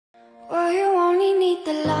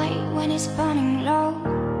light when it's burning low.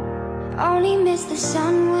 Only miss the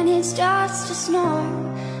sun when it starts to snow.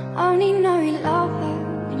 Only know you love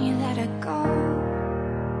her when you let her go.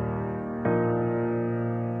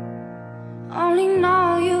 Only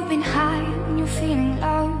know you've been high when you're feeling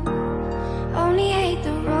low. Only hate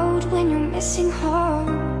the road when you're missing home.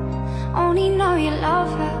 Only know you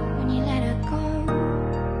love her when you let her go.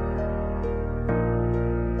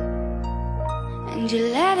 And you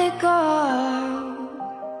let it go.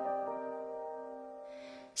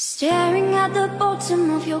 Staring at the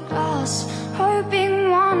bottom of your glass, hoping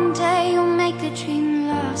one day you'll make the dream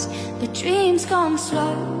last. The dreams come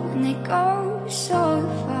slow and they go so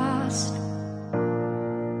fast.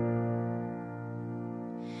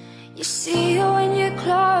 You see when you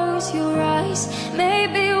close your eyes,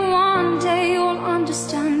 maybe one day you'll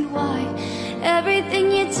understand why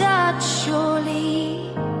everything you touch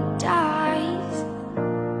surely dies.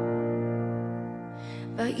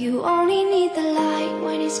 But you only need the light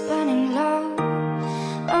when it's burning low.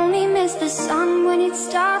 Only miss the sun when it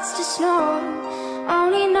starts to snow.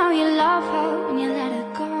 Only know you love her when you let her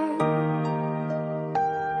go.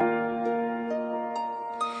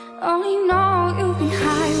 Only know you've been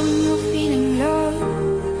high